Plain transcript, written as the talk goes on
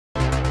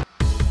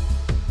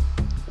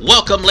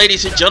Welcome,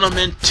 ladies and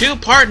gentlemen, to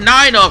part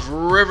 9 of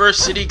River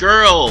City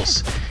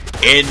Girls.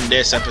 In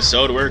this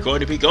episode, we're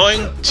going to be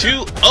going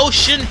to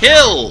Ocean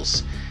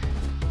Hills.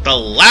 The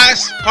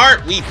last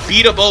part, we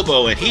beat a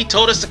Bobo, and he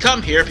told us to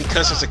come here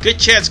because there's a good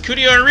chance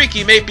Kurio and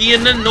Riki may be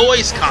in the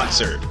Noize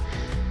concert.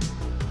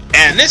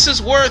 And this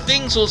is where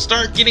things will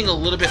start getting a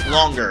little bit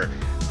longer.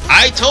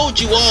 I told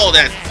you all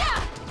that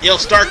it'll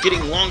start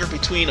getting longer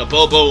between a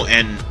Bobo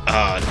and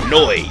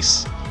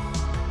Noize.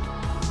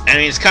 I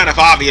mean, it's kind of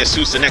obvious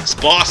who's the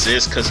next boss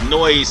is, because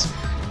Noize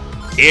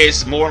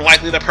is more than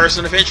likely the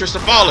person of interest to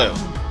follow.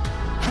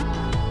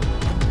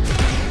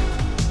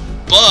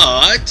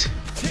 But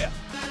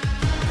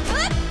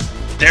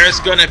there's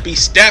gonna be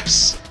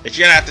steps that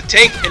you're gonna have to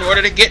take in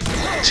order to get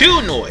to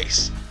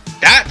Noize.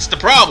 That's the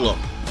problem.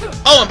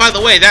 Oh, and by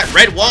the way, that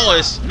red wall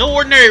is no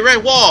ordinary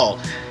red wall.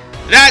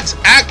 That's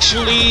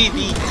actually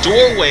the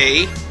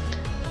doorway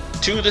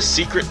to the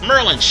secret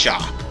Merlin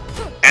shop.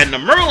 And the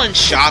Merlin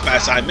shop,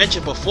 as I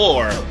mentioned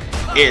before,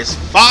 is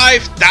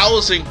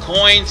 5,000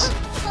 coins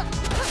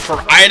per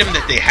item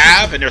that they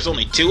have, and there's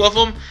only 2 of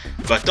them.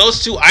 But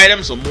those 2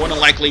 items will more than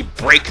likely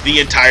break the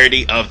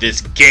entirety of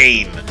this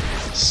game.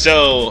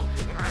 So,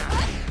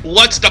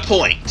 what's the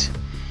point?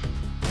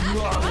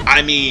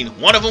 I mean,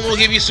 one of them will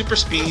give you super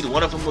speed,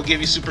 one of them will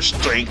give you super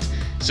strength.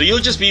 So you'll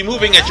just be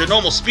moving at your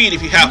normal speed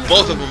if you have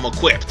both of them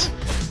equipped.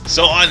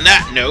 So on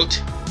that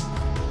note,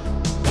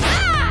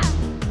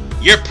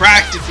 you're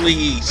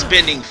practically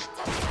spending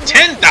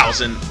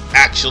 10,000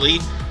 actually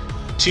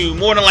to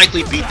more than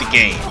likely beat the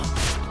game.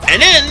 And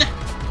then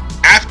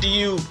after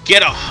you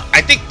get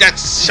I think that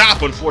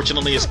shop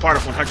unfortunately is part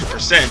of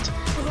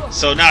 100%.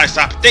 So now I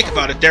stop to think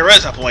about it, there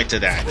is a point to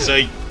that.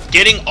 So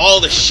getting all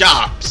the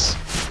shops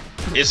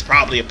is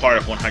probably a part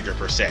of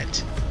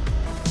 100%.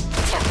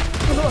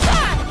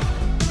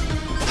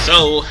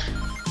 So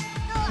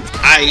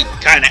I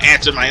kind of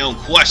answered my own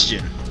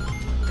question.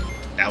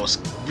 That was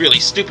really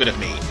stupid of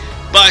me.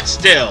 But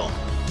still,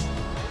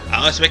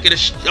 I was making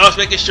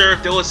sure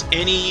if there was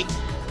any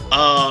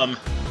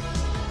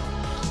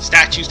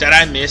statues that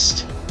I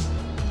missed.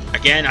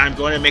 Again, I'm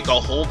going to make a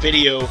whole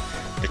video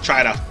to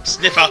try to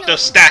sniff out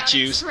those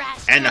statues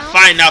and to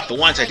find out the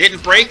ones I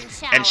didn't break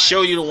and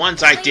show you the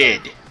ones I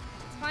did.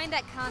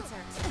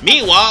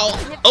 Meanwhile,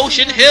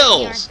 Ocean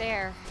Hills.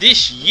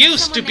 This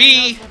used to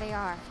be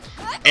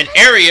an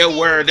area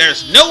where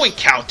there's no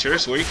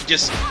encounters, where you can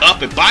just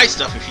up and buy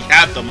stuff if you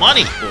have the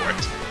money for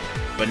it.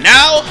 But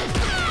now,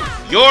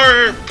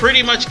 you're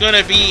pretty much going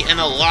to be in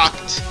a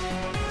locked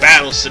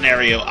battle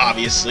scenario,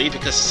 obviously,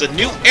 because it's a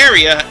new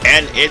area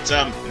and it's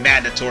a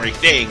mandatory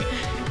thing.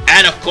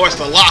 And of course,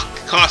 the lock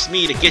cost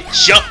me to get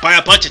jumped by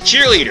a bunch of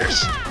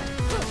cheerleaders.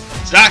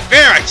 It's not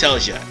fair, I tell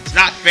you. It's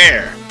not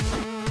fair.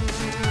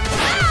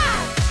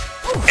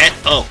 And,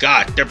 oh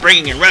god, they're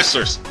bringing in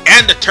wrestlers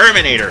and the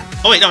Terminator.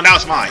 Oh wait, no, that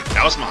was mine.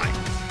 That was mine.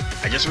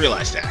 I just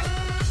realized that.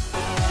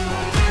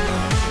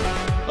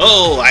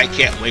 Oh, I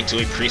can't wait to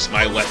increase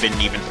my weapon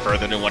even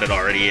further than what it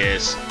already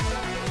is.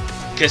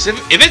 Because if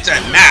it's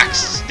at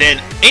max,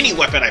 then any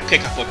weapon I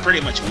pick up will pretty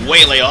much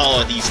waylay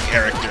all of these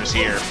characters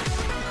here.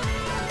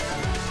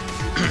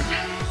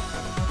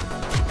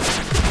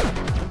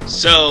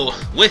 So,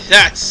 with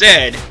that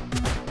said,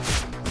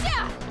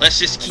 let's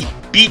just keep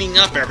beating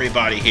up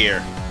everybody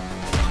here.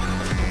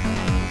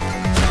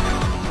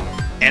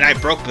 And I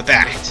broke the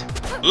bat.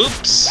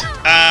 Oops.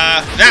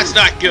 That's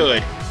not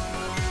good.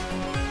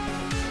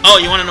 Oh,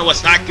 you want to know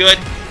what's not good?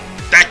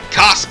 That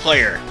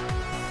cosplayer.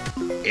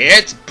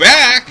 It's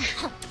back.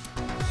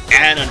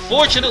 And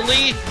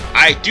unfortunately,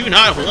 I do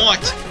not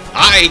want.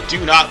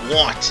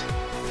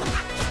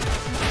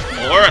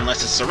 Or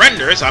unless it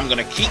surrenders, I'm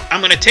gonna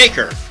take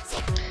her.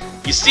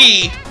 You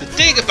see, the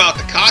thing about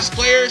the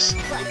cosplayers,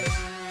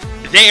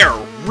 they are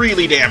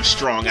really damn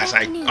strong, as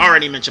I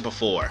already mentioned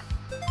before.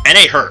 And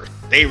they hurt.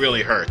 They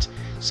really hurt.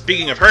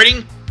 Speaking of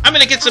hurting, I'm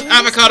gonna get some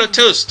avocado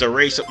toast to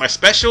raise up my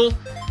special,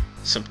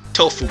 some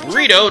tofu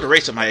burrito to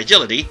raise up my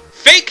agility,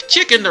 fake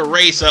chicken to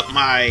raise up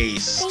my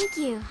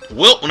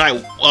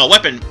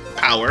weapon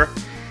power,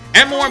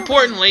 and more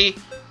importantly,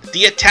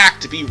 the attack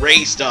to be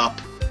raised up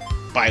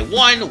by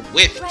 1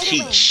 with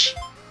quiche.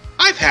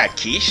 I've had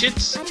quiche,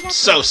 it's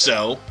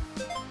so-so.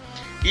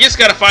 You just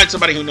gotta find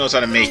somebody who knows how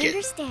to make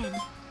it.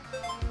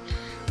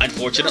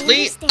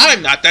 Unfortunately,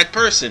 I'm not that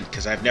person,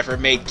 because I've never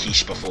made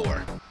quiche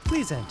before.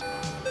 Please enter.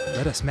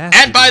 Let us master.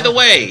 And by the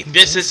way,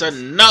 this is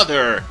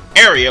another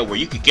area where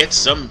you could get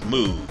some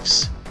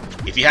moves,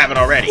 if you haven't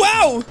already.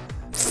 Wow!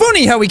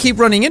 Funny how we keep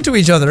running into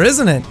each other,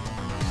 isn't it?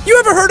 You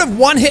ever heard of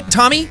One-Hit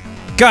Tommy?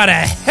 Got a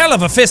hell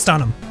of a fist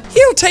on him.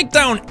 He'll take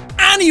down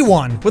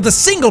anyone with a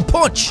single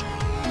punch.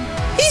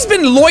 He's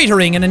been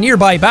loitering in a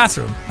nearby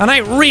bathroom, and I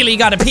really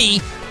gotta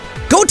pee.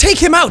 Go take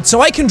him out so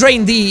I can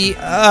drain the,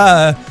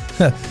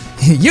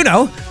 you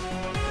know.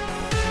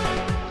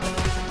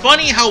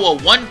 Funny how a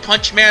One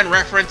Punch Man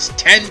reference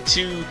tend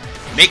to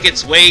make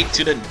its way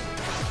to the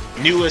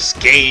newest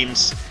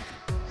games.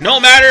 No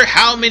matter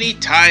how many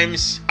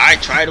times I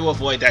try to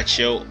avoid that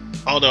show,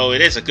 although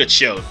it is a good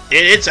show.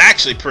 It's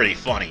actually pretty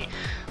funny.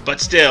 But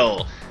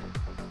still,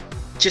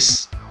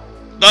 just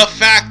the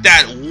fact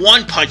that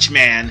One Punch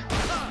Man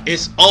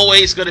is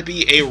always going to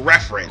be a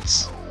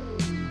reference.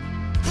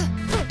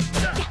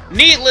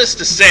 Needless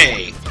to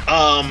say,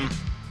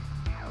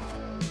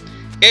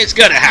 it's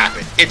gonna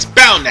happen. It's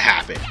bound to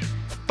happen.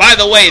 By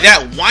the way,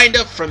 that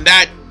wind-up from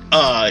that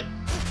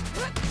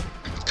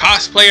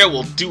cosplayer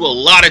will do a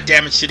lot of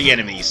damage to the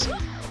enemies.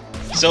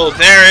 So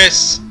there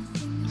is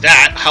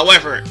that.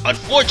 However,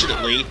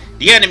 unfortunately,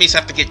 the enemies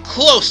have to get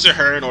close to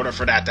her in order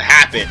for that to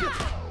happen.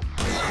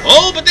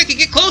 Oh, but they can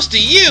get close to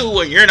you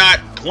when you're not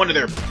one of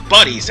their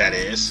buddies, that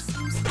is.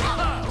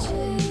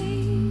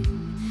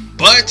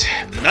 But,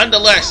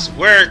 nonetheless,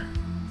 we're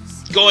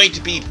going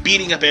to be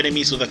beating up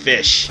enemies with a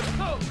fish.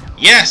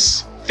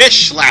 Yes,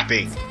 fish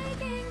slapping.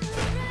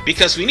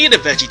 Because we need a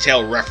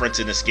VeggieTale reference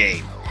in this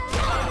game.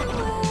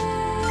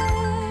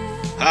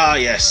 Ah,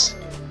 yes.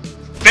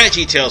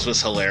 VeggieTales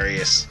was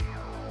hilarious.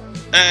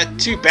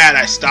 Too bad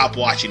I stopped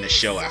watching the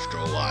show after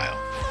a while.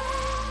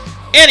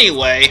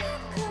 Anyway,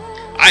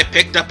 I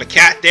picked up a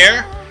cat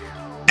there,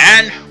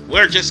 and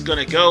we're just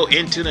gonna go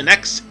into the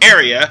next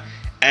area,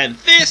 and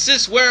this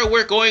is where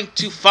we're going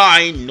to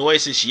find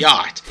Noize's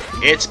yacht.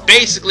 It's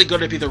basically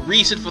going to be the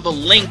reason for the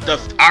length of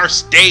our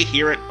stay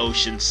here at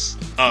Ocean's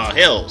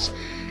Hills.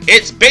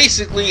 It's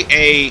basically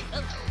a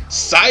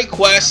side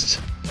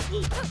quest.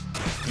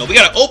 No, we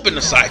gotta open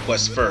the side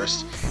quest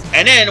first,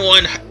 and then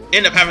we'll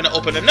end up having to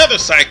open another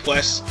side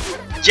quest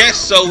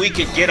just so we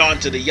could get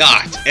onto the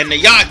yacht. And the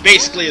yacht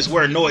basically is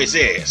where Noize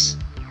is.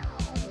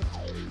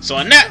 So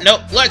on that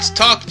note, let's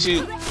talk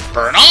to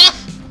Burnoff?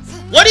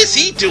 What is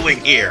he doing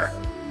here?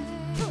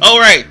 Oh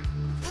right,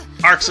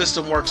 Arc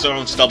System Works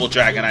owns Double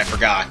Dragon, I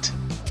forgot.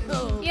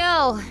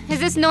 Yo, is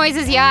this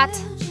Noize's yacht?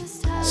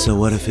 So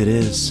what if it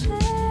is?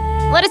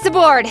 Let us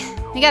aboard.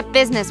 We got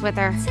business with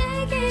her.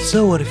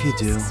 So what if you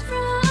do?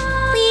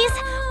 Please,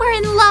 we're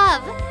in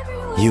love.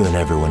 You and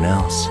everyone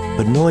else.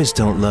 But Noize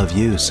don't love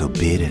you, so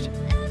beat it.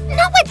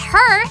 Not with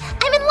her.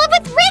 I'm in love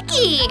with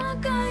Ricky.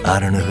 I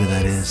don't know who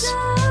that is.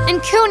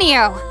 And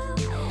Cuneo.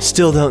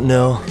 Still don't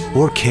know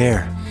or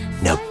care.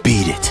 Now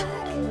beat it.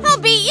 I'll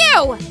beat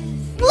you.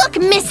 Look,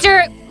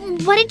 mister.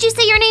 What did you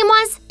say your name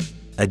was?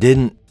 I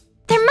didn't.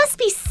 There must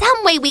be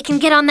some way we can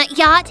get on that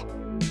yacht.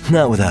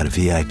 Not without a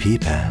VIP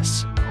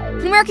pass.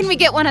 Where can we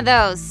get one of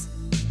those?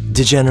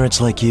 Degenerates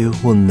like you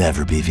will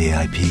never be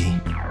VIP.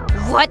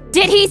 What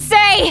did he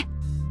say?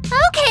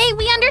 Okay,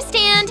 we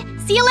understand.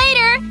 See you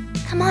later.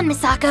 Come on,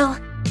 Misako.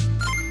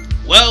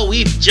 Well,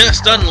 we've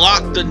just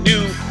unlocked the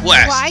new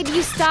quest. Why do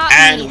you stop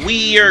and me?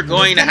 we are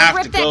going to have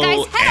to rip that go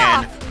guy's head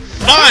and off. find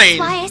That's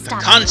why I the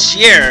stopped.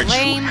 concierge who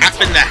Lame.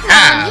 happen to You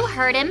have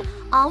heard him.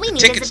 All we need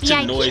tickets is to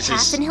a VIP Noize's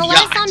pass and he'll let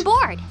us yacht. on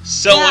board.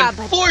 So Yeah, but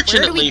where do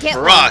unfortunately we get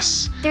for one?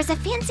 us, There's a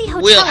fancy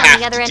hotel we'll on have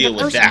the other to end deal of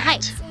with Ocean that.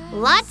 Heights.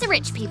 Lots of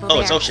rich people oh,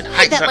 there. it's Ocean I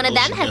Heights, bet not one of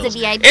them Ocean has Hills. a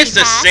VIP It's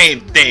the pass.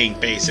 same thing,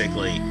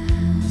 basically.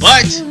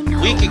 But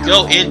we could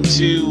go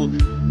into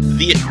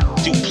the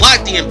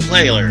Platinum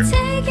Player,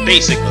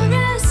 basically.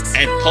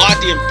 And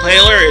Platinum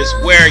Player is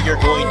where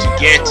you're going to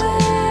get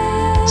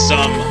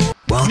some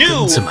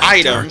new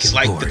items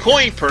like the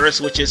coin purse,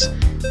 which is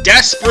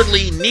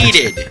desperately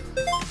needed.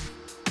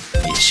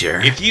 You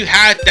sure? If you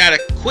had that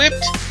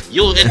equipped,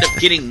 you'll end up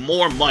getting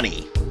more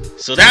money.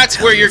 So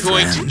that's where you're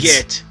going to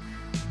get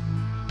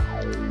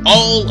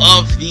all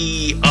of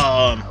the,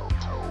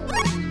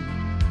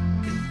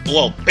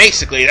 well,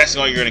 basically, that's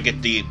how you're going to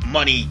get the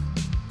money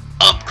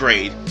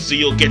upgrade, so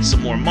you'll get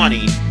some more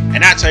money,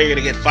 and that's how you're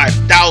going to get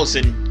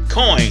 5,000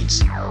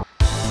 coins,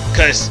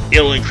 because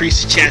it'll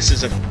increase the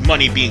chances of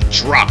money being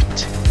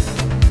dropped.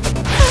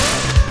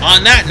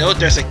 On that note,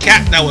 there's a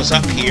cat that was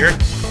up here,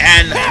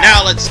 and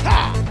now let's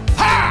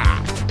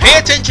pay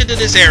attention to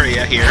this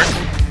area here,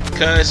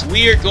 because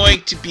we are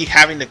going to be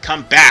having to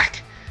come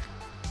back.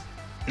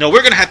 No,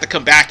 we're going to have to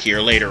come back here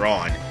later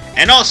on,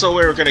 and also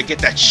we're going to get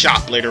that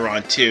shop later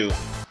on too.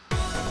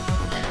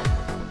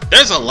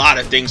 There's a lot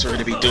of things we're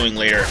going to be doing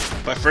later,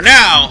 but for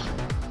now,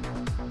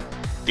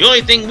 the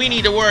only thing we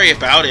need to worry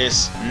about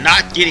is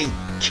not getting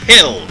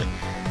killed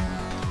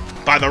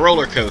by the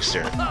roller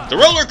coaster. The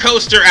roller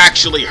coaster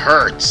actually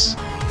hurts.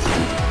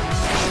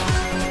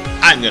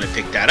 I'm going to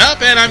pick that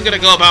up, and I'm going to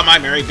go about my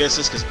merry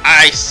business, because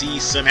I see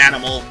some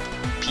animal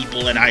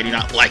people, and I do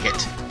not like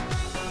it.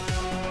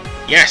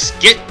 Yes,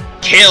 get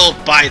killed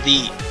by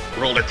the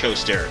roller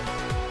coaster.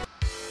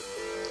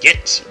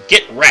 Get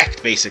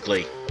wrecked,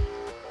 basically.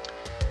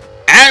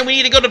 And we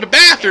need to go to the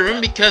bathroom,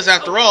 because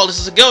after all, this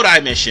is a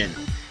Godai mission.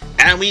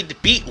 And we need to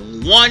beat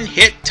One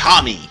Hit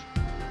Tommy.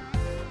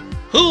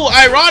 Who,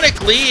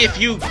 ironically, if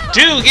you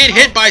do get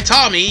hit by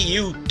Tommy,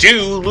 you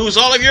do lose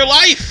all of your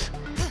life.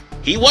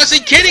 He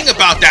wasn't kidding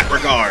about that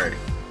regard.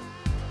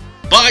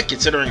 But,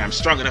 considering I'm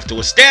strong enough to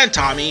withstand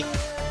Tommy,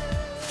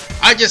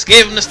 I just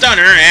gave him the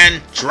stunner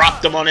and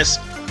dropped him on his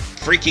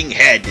freaking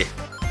head.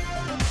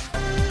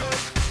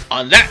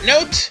 On that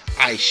note,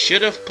 I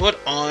should have put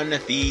on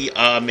the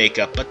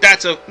makeup, but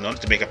that's no,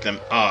 not the makeup, the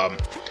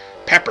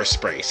pepper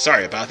spray.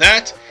 Sorry about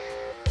that.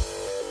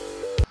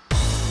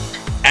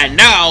 And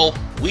now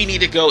we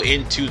need to go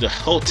into the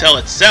hotel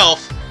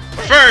itself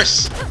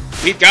First,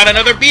 we've got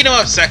another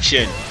beat-em-up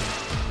section.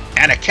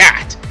 And a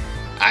cat.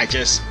 I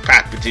just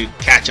happened to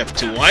catch up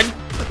to one.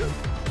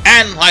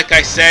 And like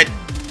I said,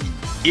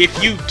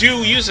 if you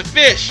do use a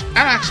fish... I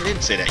actually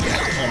didn't say that yet.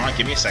 Hold on,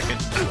 give me a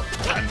second.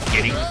 I'm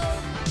getting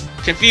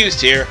confused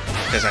here,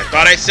 because I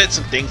thought I said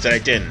some things that I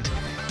didn't.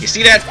 You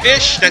see that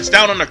fish that's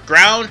down on the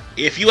ground?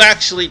 If you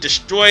actually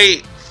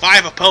destroy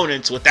 5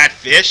 opponents with that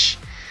fish,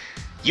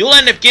 you'll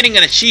end up getting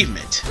an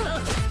achievement.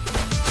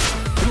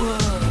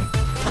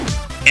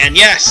 And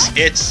yes,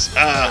 it's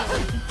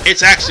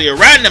actually a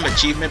random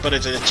achievement, but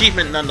it's an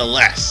achievement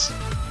nonetheless.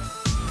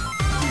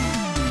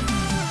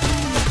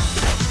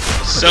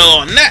 So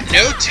on that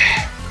note,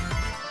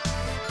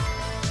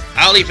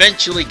 I'll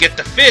eventually get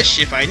the fish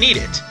if I need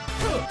it.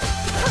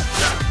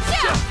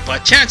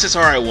 But chances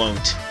are I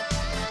won't.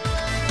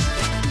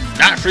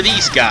 Not for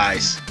these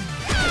guys.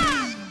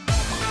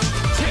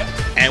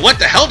 And what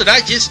the hell did I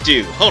just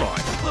do? Hold on.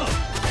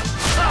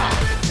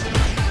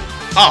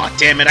 Oh,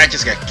 damn it, I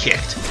just got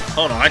kicked.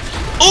 Hold on.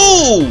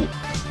 Ooh!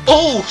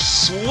 Oh,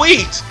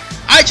 sweet!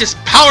 I just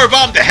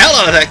powerbombed the hell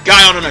out of that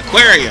guy on an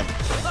aquarium.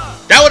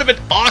 That would have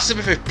been awesome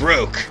if it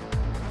broke.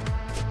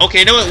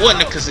 Okay, no it wouldn't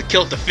have because it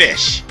killed the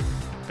fish.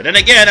 But then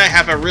again, I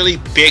have a really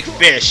big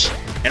fish,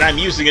 and I'm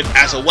using it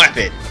as a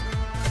weapon.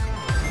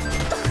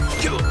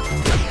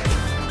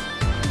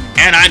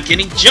 And I'm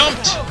getting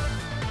jumped!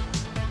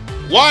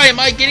 Why am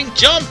I getting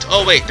jumped?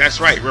 Oh wait, that's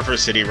right, River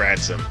City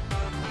Ransom.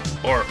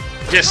 Or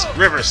just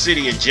River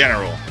City in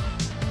general.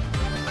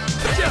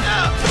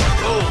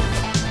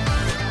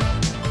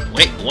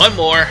 Wait, one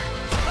more.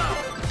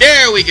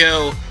 There we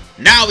go.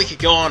 Now we can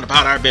go on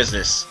about our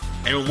business.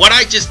 And what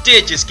I just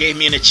did just gave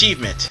me an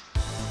achievement.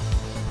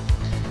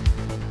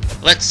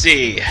 Let's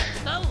see.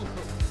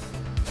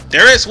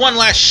 There is one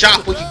last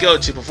shop we can go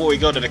to before we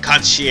go to the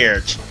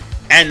concierge.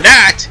 And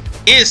that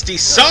is the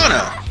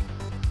sauna.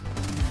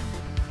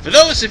 For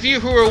those of you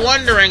who are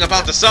wondering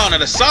about the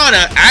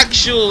sauna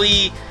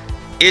actually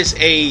is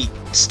a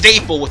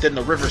staple within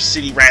the River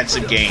City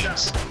Ransom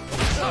games.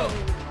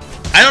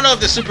 I don't know if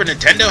the Super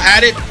Nintendo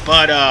had it,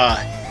 but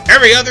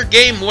every other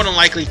game more than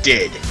likely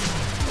did.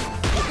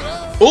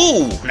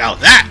 Ooh, now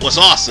that was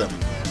awesome.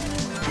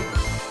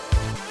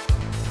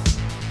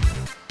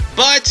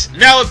 But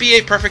now would be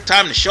a perfect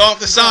time to show off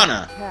the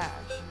sauna.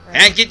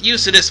 And get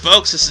used to this,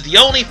 folks. This is the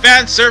only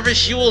fan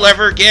service you will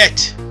ever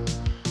get.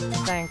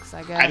 Thanks,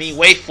 I guess. I mean,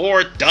 Way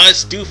Forward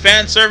does do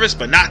fan service,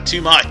 but not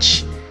too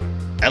much.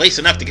 At least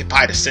enough to get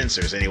by the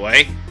censors,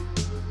 anyway.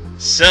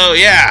 So,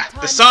 yeah,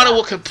 the sauna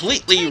will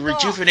completely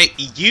rejuvenate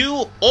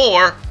you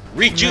or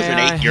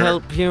rejuvenate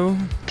your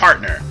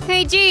partner.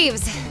 Hey,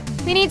 Jeeves,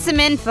 we need some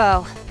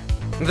info.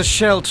 The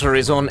shelter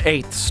is on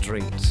 8th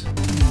Street.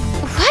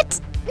 What?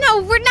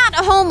 No, we're not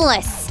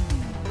homeless.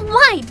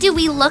 Why? Do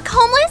we look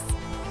homeless?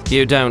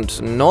 You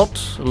don't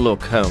not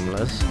look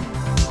homeless.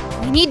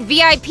 We need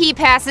VIP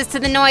passes to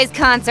the Noize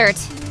concert.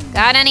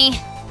 Got any?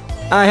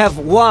 I have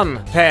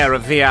 1 pair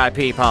of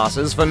VIP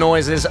passes for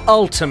Noize's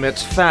ultimate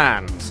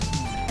fans.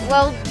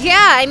 Well,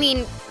 yeah, I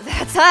mean,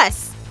 that's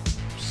us.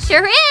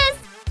 Sure is.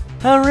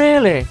 Oh,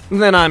 really?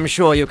 Then I'm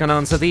sure you can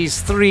answer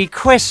these 3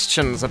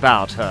 questions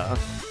about her.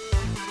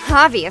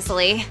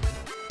 Obviously.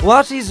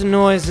 What is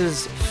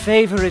Noize's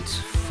favorite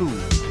food?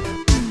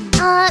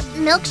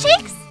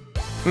 Milkshakes?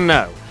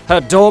 No.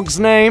 Her dog's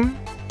name?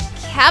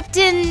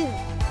 Captain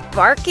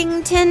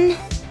Barkington?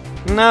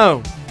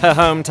 No. Her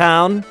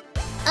hometown?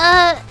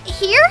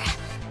 Here?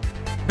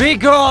 Be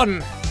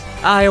gone!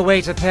 I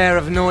await a pair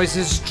of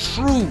Noize's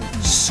true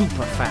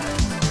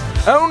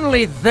superfans.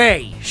 Only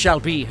they shall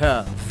be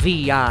her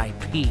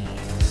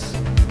VIPs.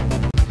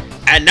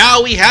 And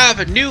now we have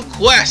a new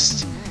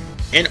quest.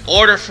 In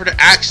order for to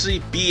actually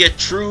be a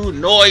true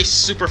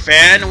Noize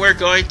superfan, we're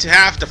going to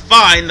have to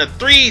find the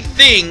 3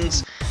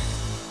 things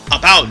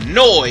about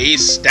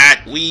Noize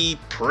that we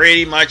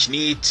pretty much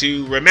need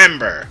to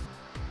remember.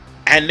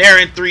 And they're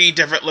in 3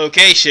 different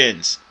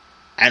locations.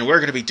 And we're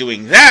going to be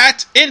doing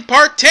that in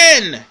part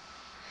 10.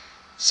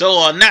 So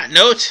on that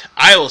note,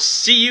 I will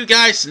see you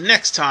guys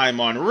next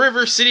time on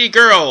River City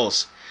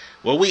Girls,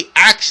 where we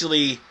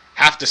actually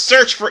have to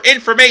search for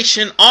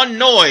information on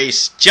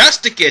Noize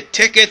just to get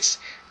tickets,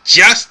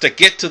 just to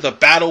get to the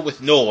battle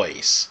with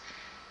Noize.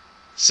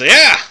 So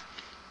yeah,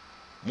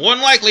 more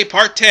than likely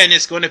part 10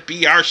 is going to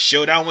be our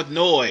showdown with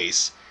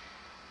Noize.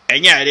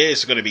 And yeah, it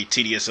is going to be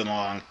tedious and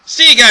long.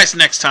 See you guys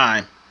next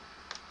time.